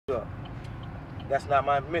That's not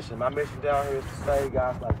my mission. My mission down here is to save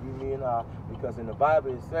guys like you, me, and I, because in the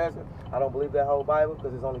Bible it says it. I don't believe that whole Bible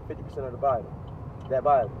because it's only 50% of the Bible. That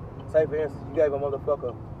Bible. Say for instance, you gave a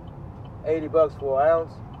motherfucker $80 for an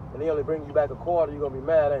ounce, and he only bring you back a quarter, you're gonna be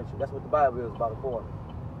mad, ain't you? That's what the Bible is about, a quarter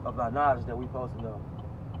of our knowledge that we supposed to know.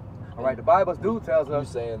 All right, the Bible do tells us.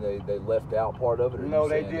 You saying they left out part of it? Or no,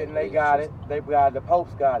 they didn't. They got it. They got the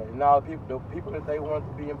popes got it, and all the people that they wanted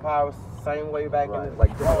to be in power, same way back in the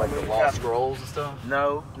like the Lost Scrolls and stuff.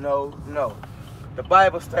 No. The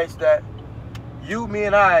Bible states that you, me,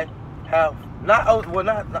 and I have not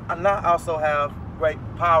also have great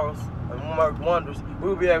powers and wonders. We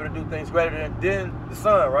will be able to do things greater than the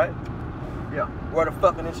sun, right? Yeah. Where the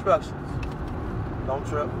fucking instructions? Don't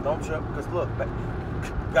trip, because look,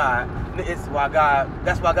 God, that's why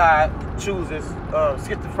God chooses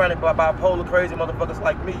schizophrenic, bipolar, crazy motherfuckers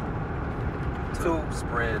like me to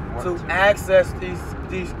access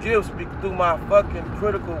these gifts through my fucking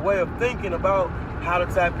critical way of thinking about how to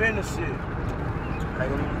tap into shit. I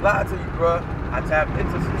ain't gonna lie to you, bro. I tapped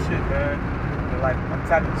into some shit, man. Like I'm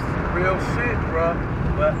tapping into some real shit, bro.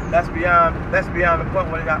 But that's beyond the point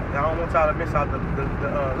where I don't want y'all to miss out the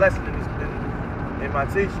lesson in my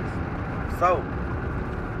teachings. So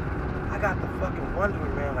I got the fucking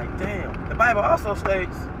wondering, man. Like, damn. The Bible also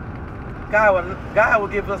states God will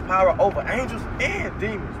give us power over angels and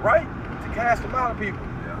demons, right? To cast them out of people,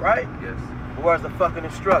 right? Yes. Where's the fucking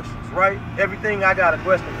instructions, right? Everything I got a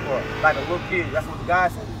question for, like a little kid. That's what the guy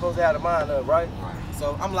said you're supposed to have the mind of, right?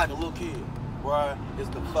 So I'm like a little kid. Where is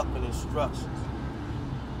the fucking instructions?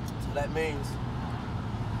 So that means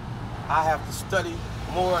I have to study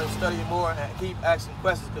more and keep asking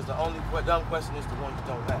questions, because the only dumb question is the one you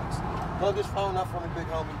don't ask. Plug this phone up for me, big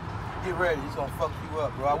homie. Get ready, he's gonna fuck you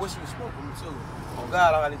up, bro. I wish you would smoke with me too. Oh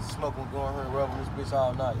God, I need to smoke with going here and rubbing this bitch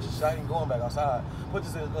all night. I ain't going back outside. Put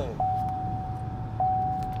this in the thing.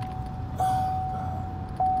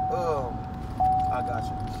 Oh, I got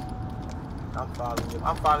you.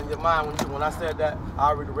 I'm following your mind. When I said that,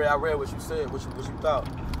 I read what you said, what you thought.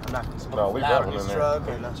 I'm not gonna smoke. No, we got this truck.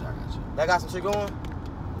 I got you. That got some shit going?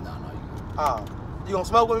 No, you good. Oh, you gonna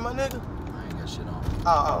smoke with me, my nigga? I ain't got shit on.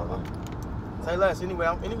 Oh. Say less. Anyway,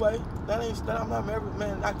 I'm not married,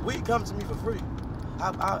 man. Weed comes to me for free.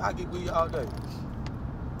 I get weed all day.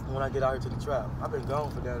 When I get out here to the trap, I've been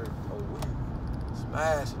gone for that a week.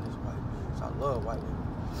 Smashing this white bitch. I love white women.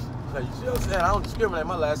 Like, you see what I'm saying? I don't discriminate.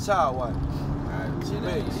 My last child white. It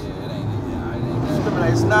ain't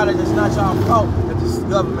Discriminate. It's not y'all fault that this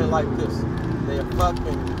government like this. They are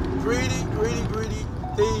fucking greedy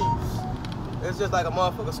thieves. It's just like a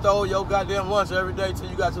motherfucker stole your goddamn lunch every day till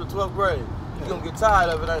you got to the 12th grade. You're gonna get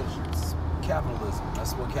tired of it, ain't you? It's capitalism.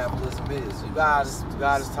 That's what capitalism is. God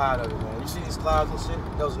is tired of it, man. You see these clouds and shit?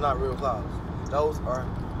 Those are not real clouds. Those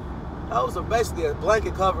are basically a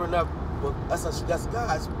blanket covering up. That's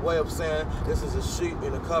God's way of saying this is a sheet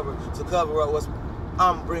and a cover to cover up what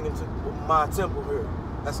I'm bringing to my temple here.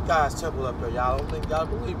 That's God's temple up there. Y'all don't think y'all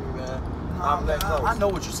believe me, man. I'm that close. I know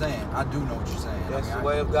what you're saying. I do know what you're saying. That's the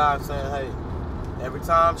way of God saying, hey, every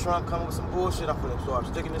time Trump comes with some bullshit, I'm finna start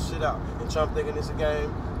sticking this shit out. And Trump thinking it's a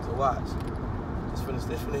game, so watch. It's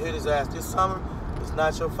finna hit his ass this summer. It's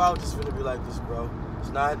not your fault. It's finna be like this, bro.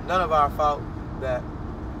 It's not none of our fault that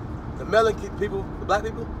the melanin people, the black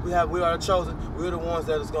people, we are the chosen. We're the ones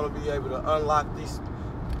that is gonna be able to unlock these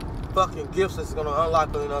fucking gifts that's gonna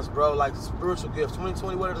unlock in us, bro. Like spiritual gifts.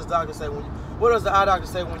 2020. What does the doctor say when you? What does the eye doctor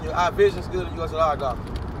say when your eye vision's good and you go to the eye doctor?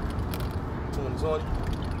 2020.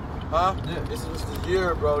 Huh? Yeah. This is the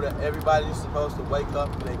year, bro, that everybody is supposed to wake up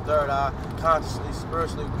in their third eye, consciously,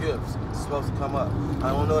 spiritually, gifts. It's supposed to come up. I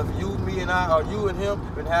don't know if you, me, and I, or you and him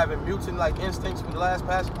been having mutant like instincts for the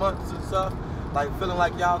past months and stuff, like feeling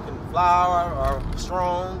like y'all can fly or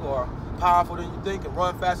strong or powerful than you think and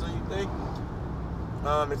run faster than you think.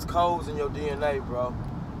 It's codes in your DNA, bro.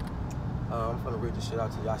 I'm gonna read this shit out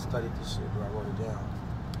to you. I studied this shit, bro. I wrote it down.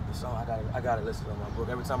 So I got it listed on my book.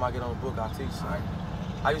 Every time I get on a book, I teach.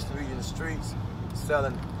 I used to be in the streets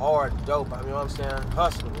selling hard dope. I mean, what I'm saying,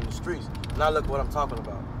 hustling in the streets. Now look what I'm talking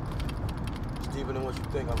about. It's deeper than what you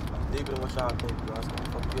think. I'm deeper than what y'all think, bro. It's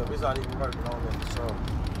gonna fuck you up. It's not even working on that control.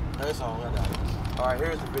 It's on. I got it. All right,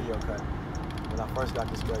 here's the video, okay? When I first got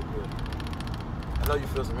this great good. I know you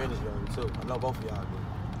feel some energy on you too. I know both of y'all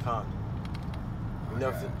do. Calm. You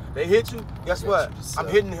never feel, they hit you. Guess what? I'm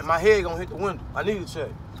hitting. My head gonna hit the window. I need to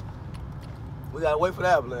check. We gotta wait for the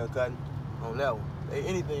avalanche, cutting on that one. Hey,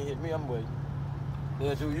 anything hit me, I'm waiting.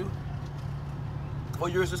 Then do you?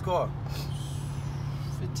 What year is this car?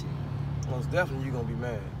 15. Most definitely you're gonna be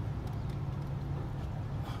mad.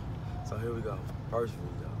 So here we go. First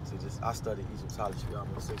video. See, I studied Egyptology for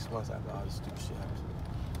almost 6 months after all this stupid shit happened.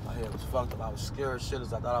 My head was fucked up. I was scared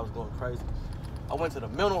shitless. I thought I was going crazy. I went to the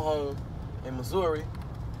mental home in Missouri.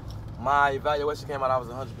 My evaluation came out, I was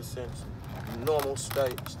 100% normal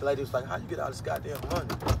state. The lady was like, how you get all this goddamn money?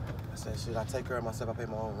 I said, shit, I take care of myself, I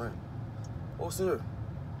pay my own rent. What's here?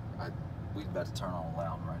 We about to turn on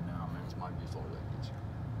loud right now, man. This might be for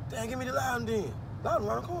that. Damn, give me the loud then. Loud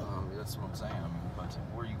around the corner. That's what I'm saying. I mean, but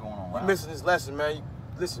where are you going on loud? You missing this lesson, man.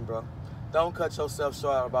 Listen, bro. Don't cut yourself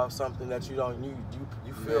short about something that you don't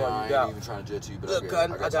you feel you I got. ain't even trying to judge you, but Look, I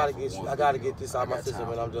gotta get this out of my system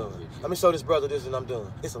and I'm done. Let me show this brother this and I'm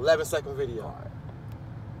done. It's 11-second video. Right.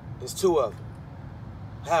 It's 2 of them.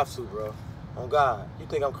 Have to, bro. On God. You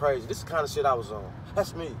think I'm crazy. This is the kind of shit I was on.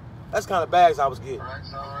 That's me. That's the kind of bags I was getting.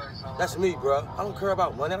 That's me, bro. I don't care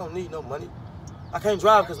about money. I don't need no money. I can't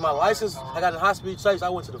drive because my license, I got in high-speed chase. I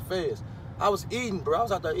went to the feds. I was eating, bro. I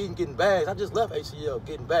was out there eating, getting bags. I just left ACL,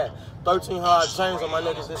 getting bags. 1,300 chains on my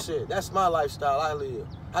niggas and shit. That's my lifestyle I live.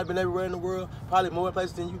 I've been everywhere in the world, probably more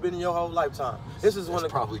places than you've been in your whole lifetime. This is That's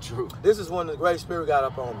probably true. This is when the Great Spirit got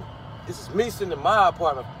up on me. This is me sitting in my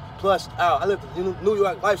apartment, plushed out. I lived the New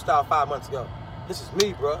York lifestyle 5 months ago. This is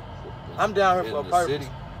me, bro. I'm down here for a purpose.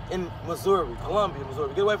 In Missouri, Columbia,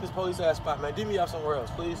 Missouri. Get away from this police ass spot, man. Get me out somewhere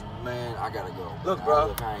else, please. Man, I gotta go. Look, bro.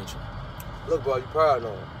 Look, I ain't trying. Look, bro, you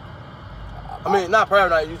paranoid. I mean, not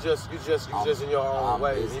paranoid. You just in your own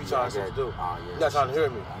way. And you trying to shit to do. You're not trying to hear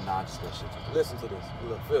me. Nah, I just got shit to do. Listen to this.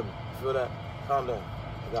 Look, feel me. You feel that? Calm down.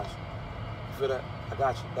 I got you. You feel that? I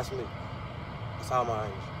got you. That's me. That's all my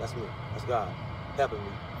angels. That's me. That's God helping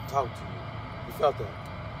me talk to you. You felt that?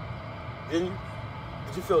 Didn't you?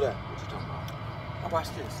 Did you feel that? What you talking about? I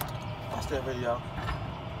watched this. Watch that video.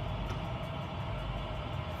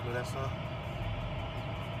 Feel that, son?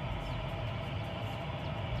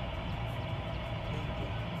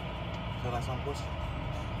 Feel like something pushing?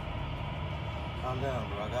 Calm down,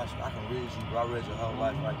 bro. I got you. I can read you, bro. I read your whole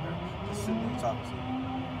life right there. Just sitting here talking to you.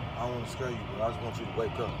 I don't want to scare you, bro. I just want you to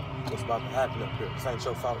wake up. What's about to happen up here? This ain't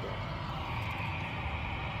your fault, though.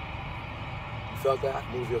 You felt that? I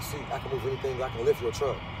can move your seat. I can move anything. I can lift your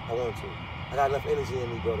truck. I want to. I got enough energy in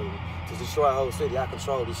me, bro, to destroy a whole city. I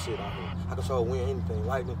control this shit out here. I control wind, anything,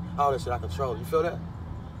 lightning, all that shit I control. You feel that?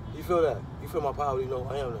 You feel that? You feel my power? You know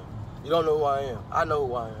who I am now. You don't know who I am. I know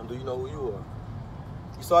who I am. Do you know who you are?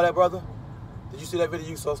 You saw that, brother? Did you see that video?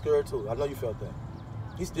 You so scared too. I know you felt that.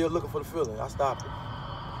 He's still looking for the feeling. I stopped it.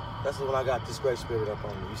 That's when I got this Great Spirit up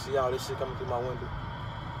on me. You see all this shit coming through my window?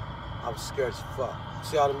 I was scared as fuck. You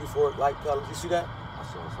see all them euphoric light colors? You see that? I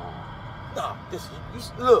saw something. Nah,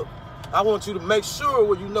 you look. I want you to make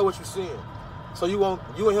sure you know what you're seeing. So you and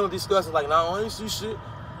him discussing like, nah, I ain't see shit.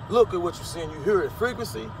 Look at what you're seeing. You hear it.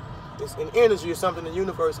 Frequency, it's an energy or something the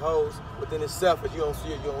universe holds within itself. If you don't see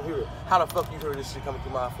it, you don't hear it. How the fuck you hear this shit coming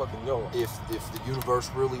through my fucking yard? If the universe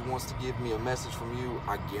really wants to give me a message from you,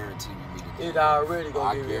 I guarantee we meet again. It already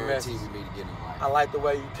gonna give you a message. I guarantee we meet again in life. I like the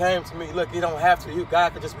way you came to me. Look, you don't have to.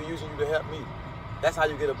 God could just be using you to help me. That's how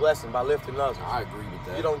you get a blessing, by lifting others. I agree with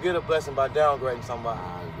that. You don't get a blessing by downgrading somebody.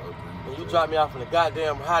 I agree with When you that. drop me off in the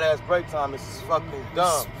goddamn hot-ass break time, it's just fucking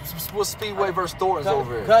dumb. What's Speedway versus Thornton's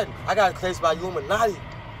over here? Cutting. I got a case by Illuminati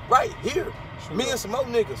right here. Me and some more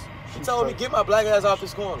niggas. He told me, get my black ass off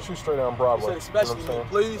this corner. Shoot straight down Broadway. He said, especially me,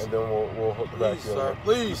 please. And then we'll hook the back Please, sir.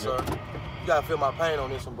 Please, sir. You gotta feel my pain on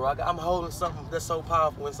this one, bro. I'm holding something that's so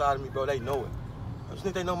powerful inside of me, bro. They know it. I just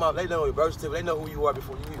think they know your birth certificate. They know who you are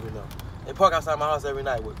before you even know. They park outside my house every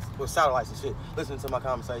night with satellites and shit, listening to my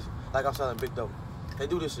conversation like I'm selling big dope. They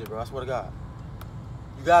do this shit, bro. I swear to God.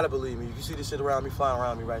 You gotta believe me. You see this shit around me, flying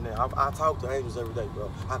around me right now. I talk to angels every day,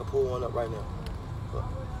 bro. I can pull one up right now.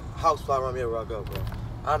 House fly around me everywhere I go, bro.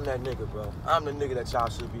 I'm that nigga, bro. I'm the nigga that y'all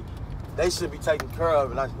should be. They should be taken care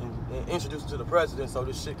of and introduced to the president so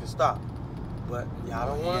this shit can stop. But y'all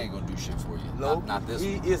don't want. He ain't gonna do shit for you. No, not this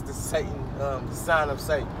he one. is the Satan, the sign of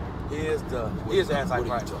Satan. He is the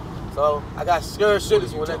Antichrist. talking So I got scared shit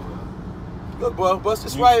is when they. Look, bro, bust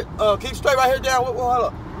this right. Keep straight right here down. Hold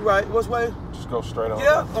up. You right? Which way? Just go straight on.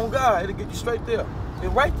 Yeah, on God, it'll get you straight there.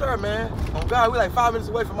 And right there, man. On God, we like 5 minutes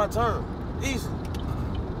away from my turn. Easy.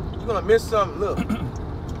 You're gonna miss something. Look,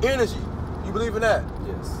 energy. You believe in that?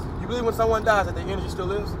 Yes. You believe when someone dies that the energy still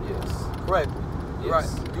lives? Yes. Correct.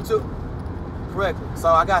 Yes. Right. You too? Correct. So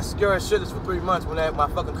I got scared shitless for 3 months when my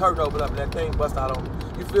fucking curtain opened up and that thing bust out on me.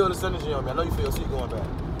 You feel this energy on me. I know you feel C going back.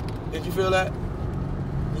 Did you feel that?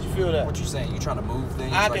 Did you feel that? What you saying? You trying to move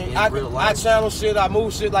things I like can, in real I life? channel shit, I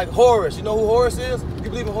move shit like Horus. You know who Horus is? You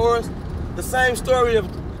believe in Horus? The same story of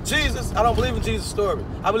Jesus. I don't believe in Jesus' story.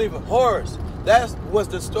 I believe in Horus. That was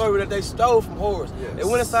the story that they stole from Horus. Yes. They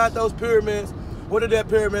went inside those pyramids What did that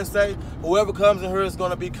pyramid say? Whoever comes in here is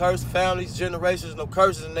gonna be cursed, families, generations, no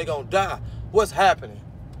curses, and they gonna die. What's happening?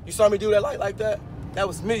 You saw me do that like that? That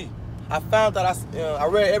was me. I found that I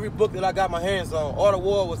read every book that I got my hands on. Art of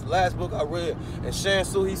War was the last book I read. And Shan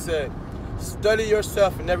Tzu, he said, study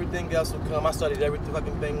yourself and everything else will come. I studied every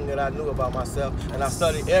fucking thing that I knew about myself. And I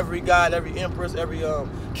studied every god, every empress, every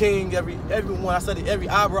king, everyone. I studied every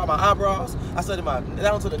eyebrow, my eyebrows. I studied my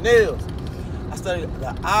down to the nails. I studied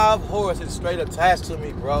the eye of Horus. It's straight attached to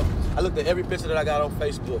me, bro. I looked at every picture that I got on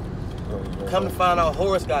Facebook. Come to find out,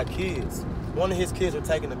 Horus got kids. One of his kids are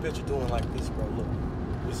taking the picture doing like this, bro. Look.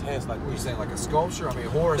 His hands like this. What are you saying, like a sculpture? I mean,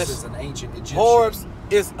 Horus is an ancient Egyptian. Horus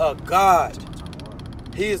is a god.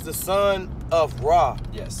 He is the son of Ra.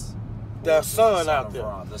 Yes. The sun out there.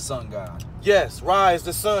 Ra, the sun god. Yes, Ra is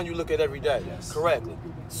the sun you look at every day. Yes. Correctly.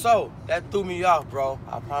 So, that threw me off, bro.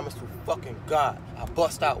 I promise to fucking God. I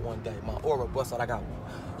bust out one day. My aura bust out. I got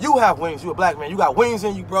You have wings. You a black man. You got wings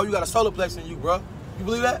in you, bro. You got a solar plex in you, bro. You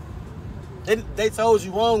believe that? They told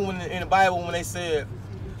you wrong in the Bible when they said,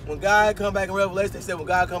 when God come back in Revelation, they said when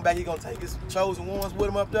God come back, he gonna take his chosen ones with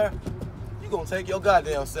him up there. You gonna take your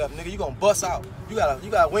goddamn self, nigga. You gonna bust out. You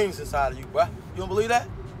got wings inside of you, bro. You don't believe that?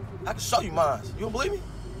 I can show you mine. You don't believe me?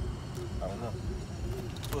 I don't know.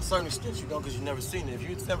 To a certain extent, you don't, because you never seen it. If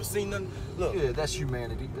you never seen nothing, look. Yeah, that's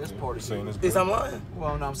humanity. That's part of Seeing you. this Is I'm lying?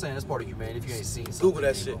 Well, no, I'm saying that's part of humanity. If you ain't seen something, Google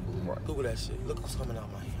that you shit. ain't gonna believe it. Google that shit. Look what's coming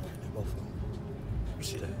out my hand. Both of them. You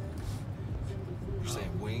see that? You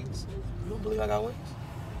saying wings? You don't believe I got wings?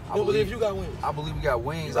 I You don't believe you got wings? I believe we got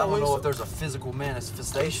wings. You got I don't wings, know so- if there's a physical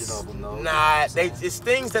manifestation of them, though. Nah, it's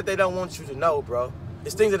things that they don't want you to know, bro.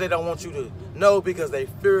 It's things that they don't want you to know because they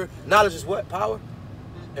fear. Knowledge is what? Power?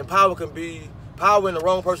 And power can be, power in the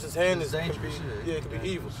wrong person's hand It's can dangerous, be, yeah, it can be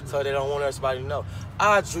evil. So they don't want everybody to know.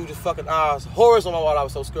 I drew the fucking eyes, horrors on my wall. I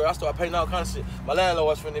was so scared. I started painting all kind of shit. My landlord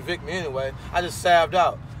was finna evict me anyway. I just salved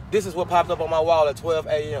out. This is what popped up on my wall at 12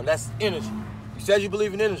 a.m. That's energy. You said you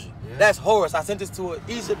believe in energy. Yeah. That's Horus. I sent this to an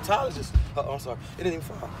Egyptologist. Oh, I'm sorry. It didn't even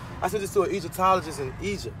fall. I sent this to an Egyptologist in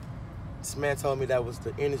Egypt. This man told me that was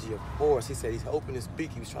the energy of Horus. He said he's opened his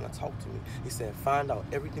beak. He was trying to talk to me. He said, find out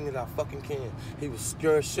everything that I fucking can. He was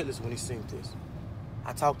scared shitless when he seen this.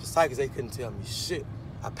 I talked to psychics. They couldn't tell me shit.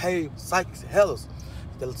 I paid psychics hellas.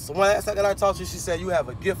 Someone that I talked to, she said, you have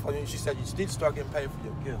a gift on you. She said, you need to start getting paid for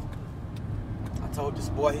your gift. I told this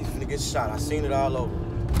boy he's finna get shot. I seen it all over.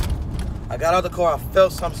 I got out of the car, I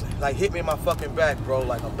felt something like hit me in my fucking back, bro.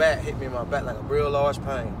 Like a bat hit me in my back, like a real large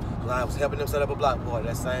pain. And I was helping him set up a block party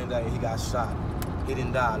that same day. He got shot. He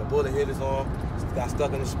didn't die. The bullet hit his arm, got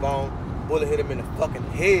stuck in his bone. Bullet hit him in the fucking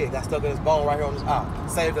head, got stuck in his bone right here on his eye.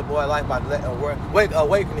 Saved the boy's life by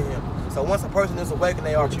awakening him. So once a person is awakened,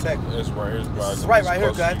 they are protected. It's right here. This is right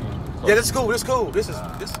here, guys. Yeah, this is cool. This is cool. This is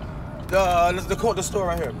the store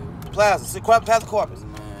right here. Plaza Corpus.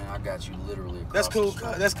 Man, I got you literally across That's cool. the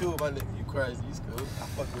street. That's cool, my nigga. You crazy? You cool? I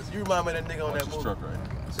fuck with you. You remind me of that nigga on that movie. Truck right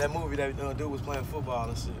here. That movie that dude was playing football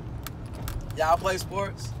and shit. Y'all play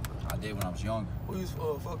sports? I did when I was younger. Who you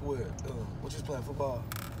fuck with? What you was playing football?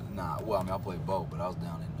 Nah, well, I mean, I played both, but I was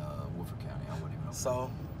down in Woodford County. I wouldn't even know. So,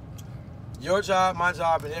 your job, my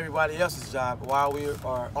job, and everybody else's job while we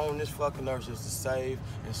are on this fucking earth is to save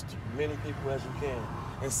as many people as you can.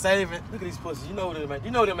 And saving, look at these pussies. You know them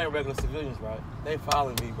ain't regular civilians, right? They follow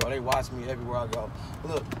me, bro. They watch me everywhere I go.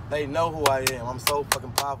 Look, they know who I am. I'm so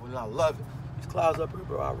fucking powerful and I love it. These clouds up here,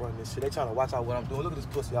 bro, I run this shit. They trying to watch out what I'm doing. Look at this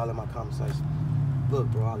pussy all in my conversation. Look,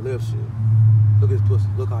 bro, I live shit. Look at this pussy.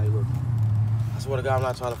 Look how he look. I swear to God, I'm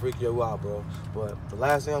not trying to freak you out, bro. But the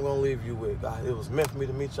last thing I'm gonna leave you with, God, it was meant for me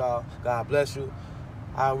to meet y'all. God bless you.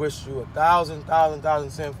 I wish you 1,000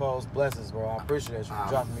 tenfold blessings, bro. I appreciate you for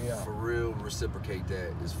dropping me out. For real, reciprocate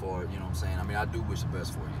that as far, you know what I'm saying? I mean, I do wish the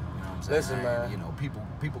best for you. You know what I'm saying? Listen, man. You know,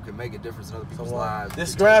 people can make a difference in other people's So, lives.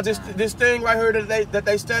 this It ground, takes time. this thing right here that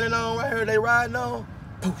they standing on, right here, they riding on,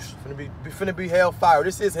 poosh, finna be hellfire.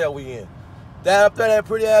 This is hell we in. That up there, that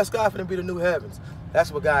pretty ass sky, finna be the new heavens.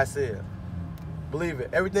 That's what God said. Believe it.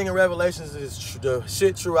 Everything in Revelations is the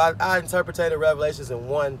shit true. I interpreted Revelations in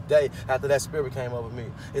one day after that spirit came over me.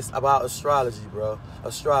 It's about astrology, bro.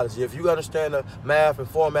 Astrology. If you understand the math and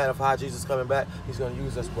format of how Jesus is coming back, he's going to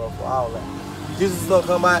use us, bro, for all that. Jesus is going to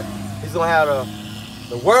come back. He's going to have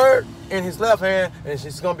the word in his left hand, and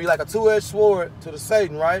it's going to be like a two-edged sword to the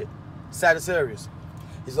Satan, right? Sagittarius.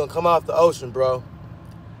 He's going to come off the ocean, bro.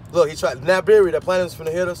 Look, he tried. Nibiru, the planet's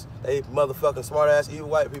finna hit us. They motherfucking smart-ass, evil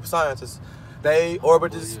white people scientists. They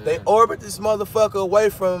orbit this. They orbit this motherfucker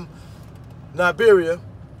away from Nibiru,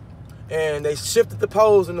 and they shifted the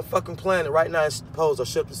poles in the fucking planet. Right now, the poles are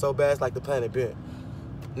shifted so bad, it's like the planet bent.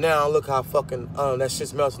 Now look how fucking that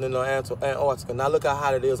shit's melting in Antarctica. Now look how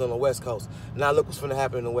hot it is on the West Coast. Now look what's finna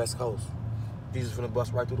happen in the West Coast. Jesus finna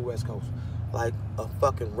bust right through the West Coast like a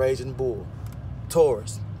fucking raging bull.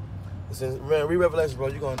 Taurus. Man, read Revelation, bro.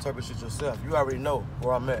 You gonna interpret shit yourself. You already know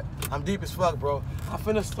where I'm at. I'm deep as fuck, bro. I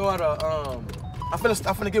finna start I'm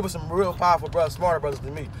finna get with some real powerful brothers, smarter brothers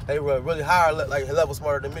than me. They were really higher, like level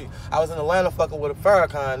smarter than me. I was in Atlanta fucking with a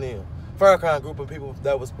Farrakhan then. Farrakhan group of people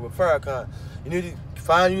that was with Farrakhan. You need to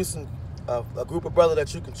find you some a group of brothers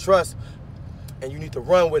that you can trust, and you need to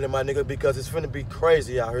run with it, my nigga, because it's finna be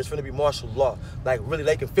crazy out here. It's finna be martial law. Like, really,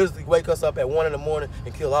 they can physically wake us up at 1 in the morning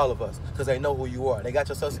and kill all of us because they know who you are. They got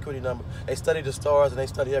your social security number. They study the stars, and they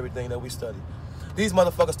study everything that we study. These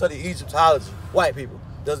motherfuckers study Egyptology, white people.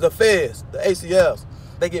 There's the feds, the ACLs.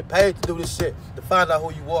 They get paid to do this shit, to find out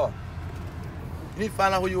who you are. You need to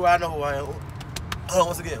find out who you are. I know who I am.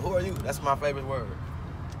 Once again, who are you? That's my favorite word.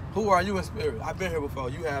 Who are you in spirit? I've been here before.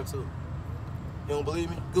 You have too. You don't believe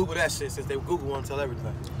me? Google that shit since Google want to tell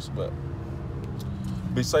everything. Respect.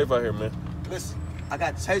 Be safe out here, man. Listen, I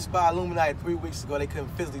got chased by Illuminati 3 weeks ago. They couldn't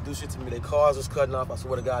physically do shit to me. Their cars was cutting off. I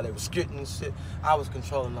swear to God, they were skitting and shit. I was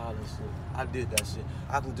controlling all this shit. I did that shit.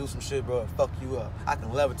 I can do some shit, bro, and fuck you up. I can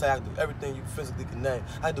levitate. I can do everything you physically can name.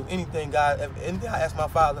 I can do anything, God. Anything I ask my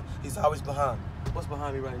father, he's always behind me. What's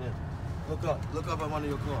behind me right now? Look up. Look up at one of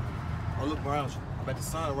your car. Or look around you. I bet the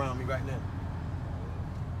sun around me right now.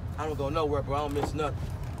 I don't go nowhere, bro. I don't miss nothing.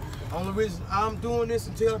 The only reason I'm doing this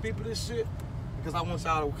and telling people this shit because I want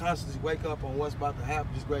y'all to constantly wake up on what's about to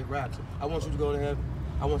happen, this great rapture. I want you to go to heaven.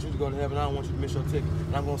 I want you to go to heaven. I don't want you to miss your ticket.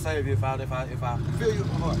 And I'm gonna save you if I feel you in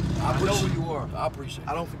my heart. I know who you are. I appreciate it.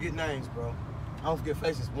 I don't forget names, bro. I don't forget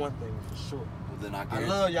faces. One thing for sure. Well, then I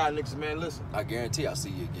love y'all niggas, man. Listen. I guarantee I'll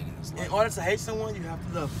see you again in this life. In order to hate someone, you have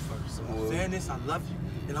to love them first. So Well, I'm saying this, I love you,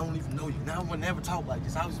 and I don't even know you. Now I would never talk like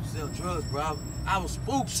this. I was sell drugs, bro. I was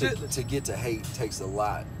spooked shitless. To get to hate takes a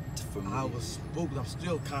lot for me. I was spooked. I'm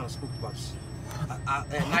still kind of spooked about this shit. At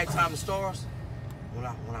nighttime, the stars, when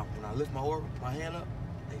I lift my hand up,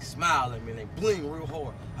 they smile at me and they bling real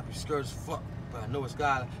hard. I be scared as fuck, but I know it's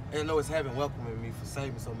God. And I know it's heaven welcoming me for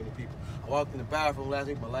saving so many people. I walked in the bathroom last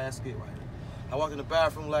week, my last skit right here. I walked in the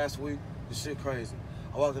bathroom last week, this shit crazy.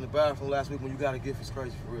 I walked in the bathroom last week when you got a gift, it's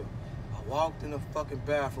crazy for real. I walked in the fucking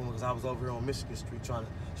bathroom because I was over here on Michigan Street trying to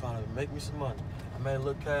make me some money. I made a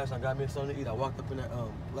little cash, I got me something to eat. I walked up in there,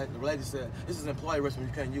 the lady said, this is an employee restroom,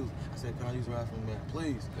 you can't use it. I said, can I use the restroom, man?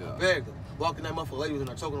 Please. Yeah. I begged her. Walked in that motherfucker, lady was in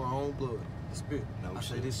there choking on her own blood. The spirit. No I shit.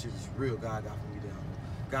 said, this shit is real, God got for me down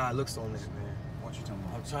there. God looks on that, man. What you talking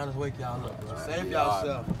about? I'm trying to wake y'all up, bro. Right, Save yeah, y'all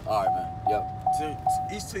self. All right, man. Yep.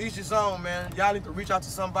 To each his own, man. Y'all need to reach out to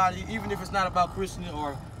somebody, even if it's not about Christian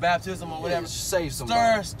or baptism or whatever. Save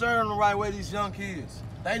somebody. Stir them the right way, these young kids.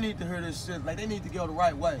 They need to hear this shit. Like, they need to go the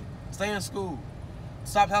right way. Stay in school.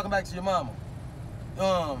 Stop talking back to your mama.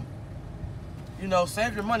 You know,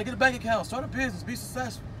 save your money. Get a bank account. Start a business. Be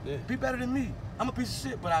successful. Yeah. Be better than me. I'm a piece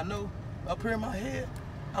of shit, but I know up here in my head,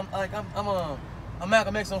 I'm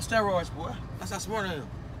Malcolm X on steroids, boy. That's how smart I am.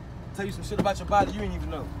 Tell you some shit about your body you ain't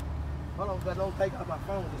even know. Hold on, but don't take out my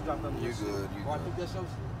phone. Just drop on You good, you I good. think that's your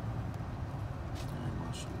shit.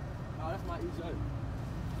 Oh, that's my EJ.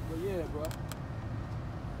 But yeah, bro.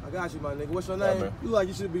 I got you, my nigga. What's your Nah, name? man. You like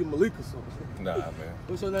you should be Malik or something. Nah, man.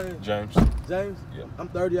 What's your name? James. James? Yeah. I'm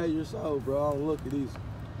 38 years old, bro. I don't look at these.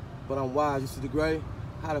 But I'm wise. You see the gray?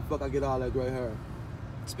 How the fuck I get all that gray hair?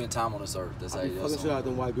 Spend time on this earth. That's how I be you fucking shit out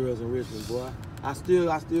them white girls in Richmond, boy. I still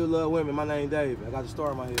love women. My name Dave. I got the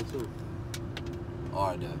star in my head too. All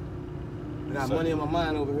right, Dad. I got money in my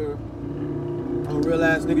mind over here. I'm a real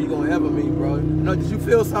ass nigga you gonna ever meet, bro. You know, did you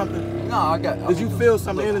feel something? No, I got. Did you feel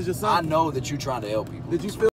something? Energy or something? I know that you're trying to help people. Did you feel